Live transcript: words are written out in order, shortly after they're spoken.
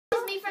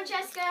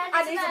Francesca And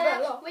and Isabella,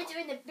 Isabella. we're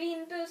doing the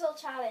Bean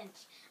Boozled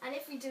challenge. And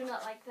if we do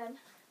not like them,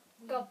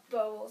 Got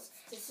bowls.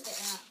 just spit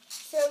them out.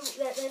 So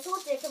there's all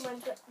different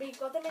ones, but we've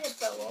got them in a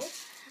bowl.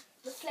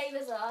 The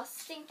flavours are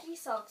Stinky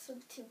Socks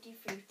with Tutti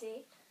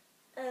Frutti,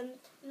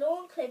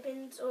 Lawn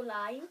clippings or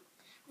lime,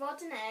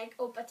 Rotten Egg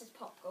or Buttered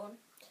Popcorn,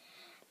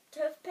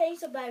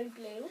 toothpaste or berry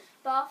blue,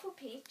 Barf or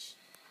Peach,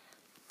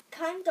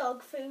 canned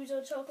dog food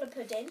or chocolate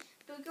pudding,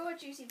 Booger or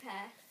Juicy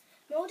Pear,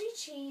 mouldy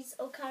cheese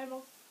or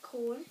caramel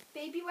corn,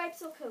 Baby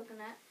Wipes or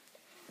Coconut.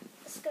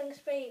 skunk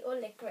spray or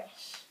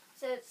licorice.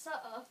 So to start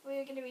off,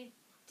 we're going to be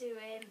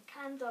doing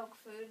canned dog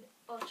food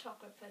or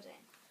chocolate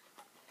pudding.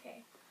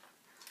 Okay,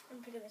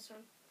 I'm picking this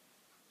one.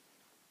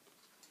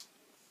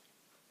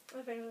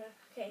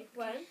 Okay,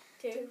 1,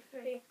 2,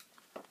 3.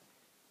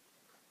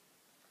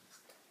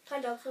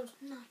 Canned dog food.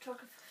 No,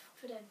 chocolate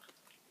pudding.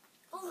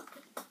 Oh,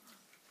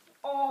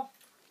 Oh,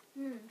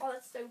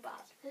 that's so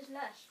bad. it's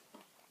lush.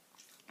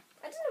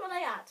 I don't know what I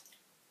had.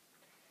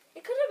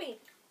 It could have been.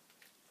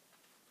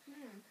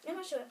 I'm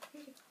not sure.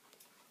 Okay,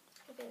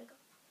 there we go.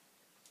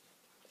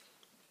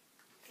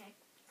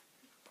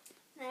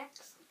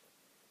 Next,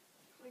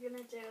 we're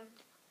going to do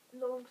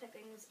lawn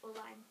clippings or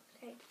lime.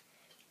 Okay.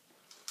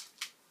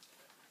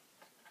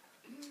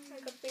 I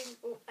got big.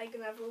 Oh, I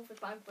can have all the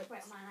bag, but Wait,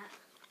 mine out.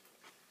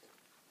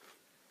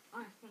 Oh,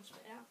 I'm going to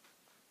spit it out.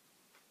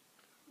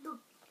 No.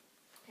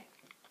 Okay.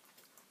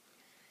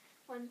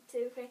 1,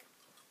 2, 3.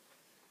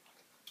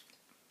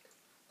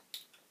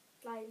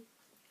 lime.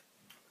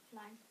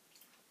 Lime.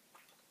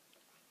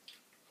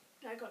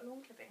 No, I got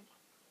lawn clipping.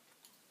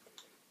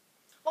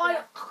 Oh,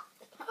 Yeah.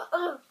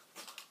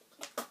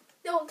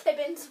 Lawn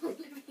clippings. Lawn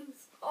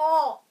clippings.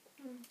 Oh,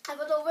 I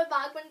got all the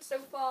bag went so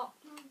far.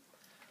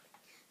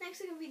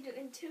 Next, we're going to be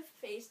doing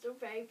toothpaste or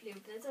berry blue,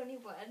 but there's only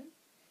one.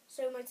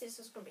 So my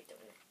sister's gonna be doing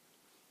it.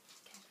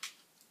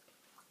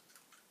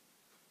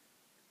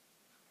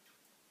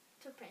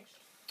 Toothpaste.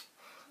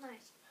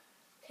 Nice.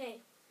 Okay.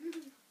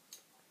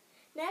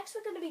 Next,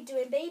 we're gonna be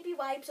doing baby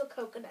wipes or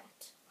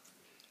coconut.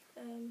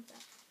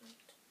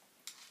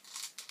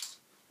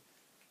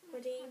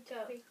 Ready? Go.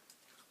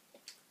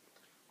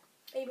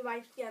 Baby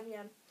wipes. Yum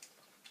yum.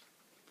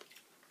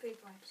 Baby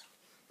wipes.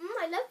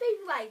 I love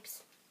baby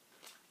wipes.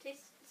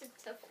 Tastes a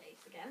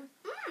toothpaste again.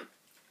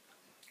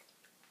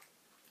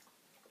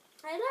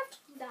 I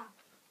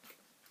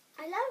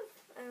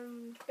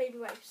love baby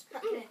wipes.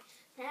 Okay.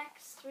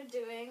 Next, we're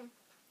doing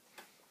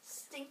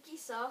Stinky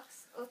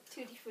Socks or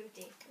Tutti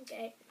Frutti.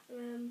 Okay.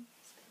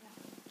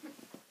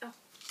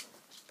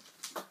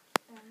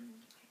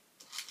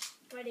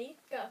 Ready?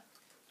 Go.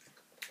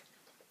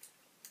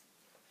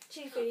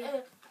 Cheese food.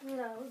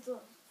 No,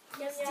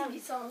 Yum Stinky yum.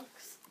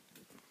 Socks.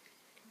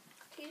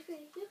 Cheese food.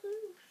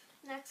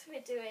 Next,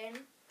 we're doing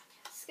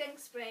Skunk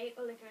Spray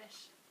or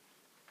Licorice.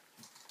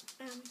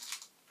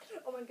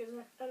 Oh my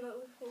goodness. I'm not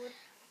looking forward.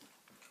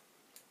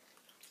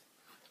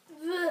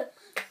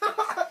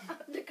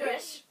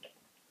 Licorice.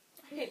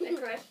 I hate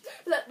licorice.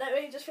 Look, let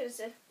me just finish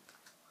it.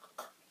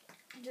 I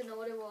don't know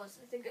what it was.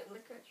 I think it was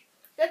licorice.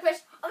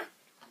 Licorice. Oh.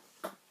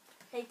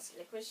 Hate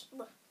licorice.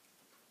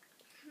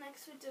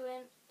 Next, we're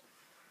doing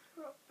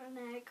rotten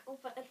egg or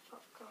buttered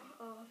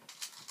popcorn.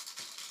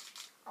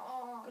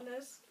 Oh,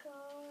 goodness.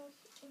 God.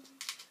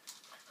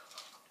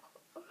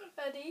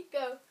 Ready?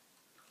 Go.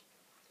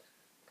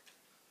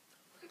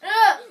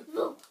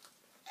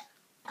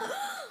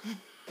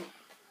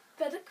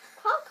 Better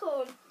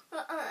popcorn.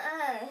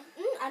 I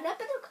love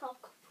better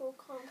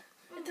popcorn.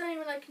 I don't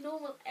even like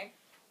normal egg.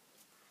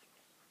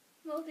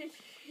 Moldy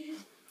cheese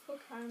or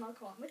caramel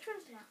corn. Which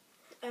one's that?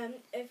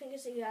 I think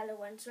it's the yellow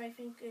one, so I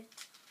think it.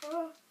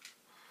 Oh,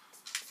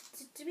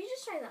 Did we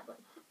just try that one?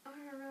 I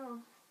don't know.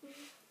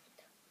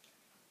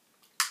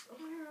 I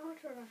don't know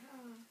what to have.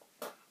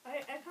 I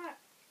can't.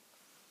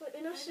 Wait,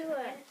 we're not I sure.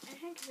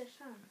 think it's this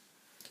one.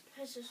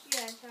 It's just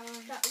Yeah, it's that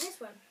one. this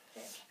one.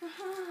 Okay.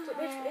 So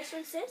which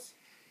one's this?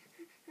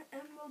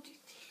 Moldy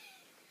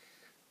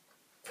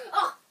cheese.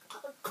 Oh!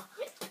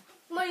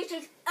 My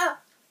teeth. Oh!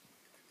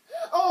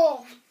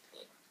 Oh!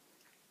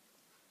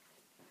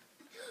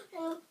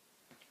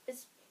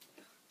 It's.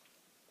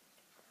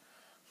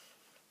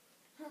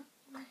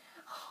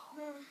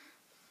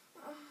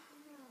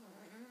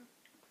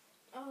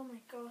 Oh my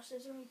gosh,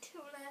 there's only 2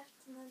 left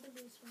and then the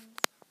loose ones.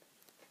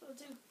 We'll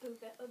do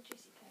Booger or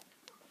Juicy Pear.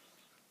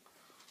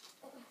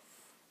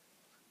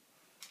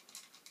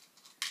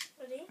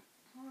 Ready?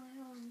 Oh, I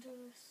don't want to do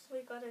this.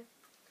 We got it.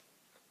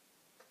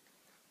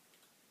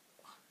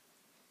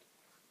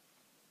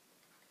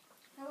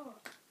 Oh,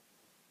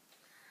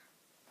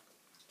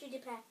 Juicy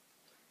Pear.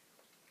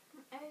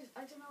 I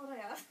don't know what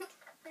I asked.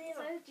 I I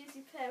had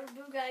Juicy Pear or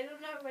Booger. I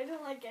don't know. I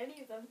don't like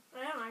any of them.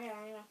 don't like it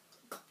either.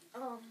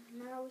 Oh,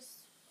 now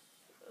it's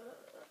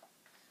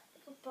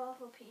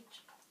Barf or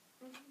Peach.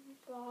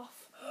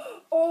 Off.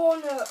 Oh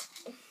no!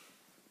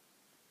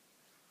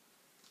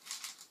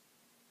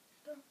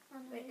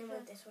 Wait, no,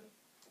 not this one.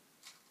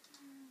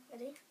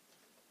 Ready?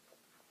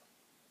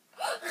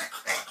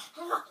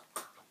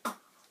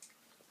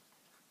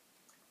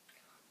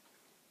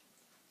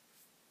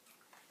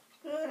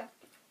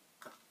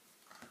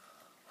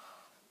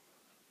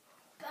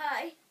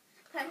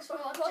 Thanks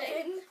for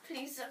watching.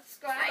 Please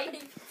subscribe.